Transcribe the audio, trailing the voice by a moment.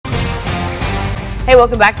Hey,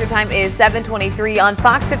 welcome back. Your time is 7:23 on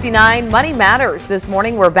Fox 59 Money Matters. This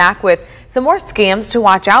morning, we're back with some more scams to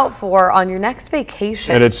watch out for on your next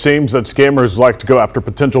vacation. And it seems that scammers like to go after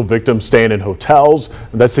potential victims staying in hotels.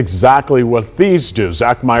 And that's exactly what these do.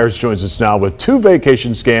 Zach Myers joins us now with two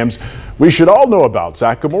vacation scams we should all know about.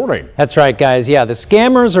 Zach, good morning. That's right, guys. Yeah, the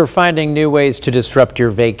scammers are finding new ways to disrupt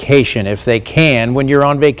your vacation if they can. When you're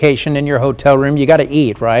on vacation in your hotel room, you got to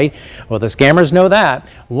eat, right? Well, the scammers know that.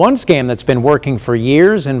 One scam that's been working for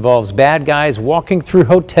years involves bad guys walking through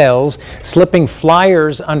hotels, slipping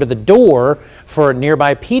flyers under the door for a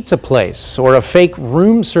nearby pizza place or a fake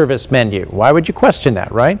room service menu. Why would you question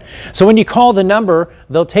that, right? So when you call the number,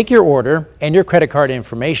 they'll take your order and your credit card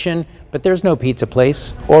information, but there's no pizza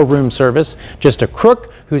place or room service, just a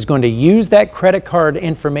crook who's going to use that credit card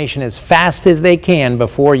information as fast as they can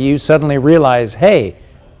before you suddenly realize, hey,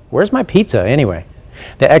 where's my pizza anyway?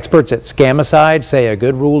 The experts at Scamicide say a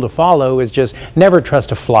good rule to follow is just never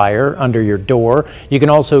trust a flyer under your door. You can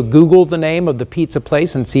also Google the name of the pizza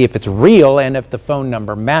place and see if it's real and if the phone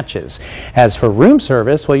number matches. As for room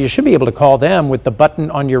service, well, you should be able to call them with the button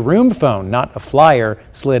on your room phone, not a flyer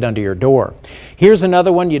slid under your door. Here's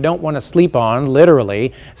another one you don't want to sleep on,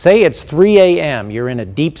 literally. Say it's 3 a.m. You're in a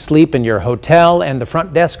deep sleep in your hotel and the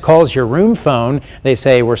front desk calls your room phone. They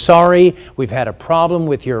say, "We're sorry, we've had a problem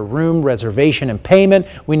with your room reservation and payment.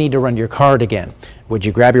 We need to run your card again." Would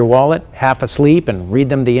you grab your wallet, half asleep, and read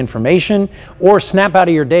them the information? Or snap out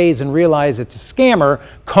of your daze and realize it's a scammer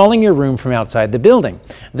calling your room from outside the building?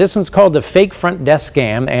 This one's called the fake front desk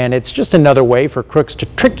scam, and it's just another way for crooks to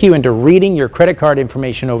trick you into reading your credit card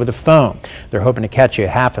information over the phone. They're hoping to catch you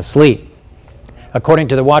half asleep. According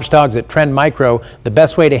to the watchdogs at Trend Micro, the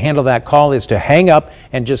best way to handle that call is to hang up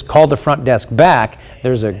and just call the front desk back.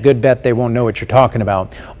 There's a good bet they won't know what you're talking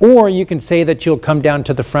about. Or you can say that you'll come down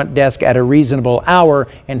to the front desk at a reasonable hour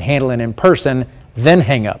and handle it in person, then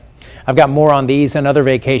hang up. I've got more on these and other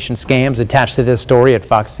vacation scams attached to this story at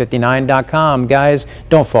fox59.com. Guys,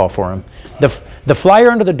 don't fall for them. The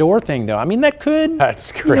flyer under the door thing, though, I mean, that could,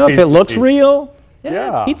 that's crazy. You know, if it looks real,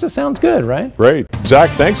 yeah, pizza sounds good, right? Great. Zach,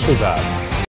 thanks for that.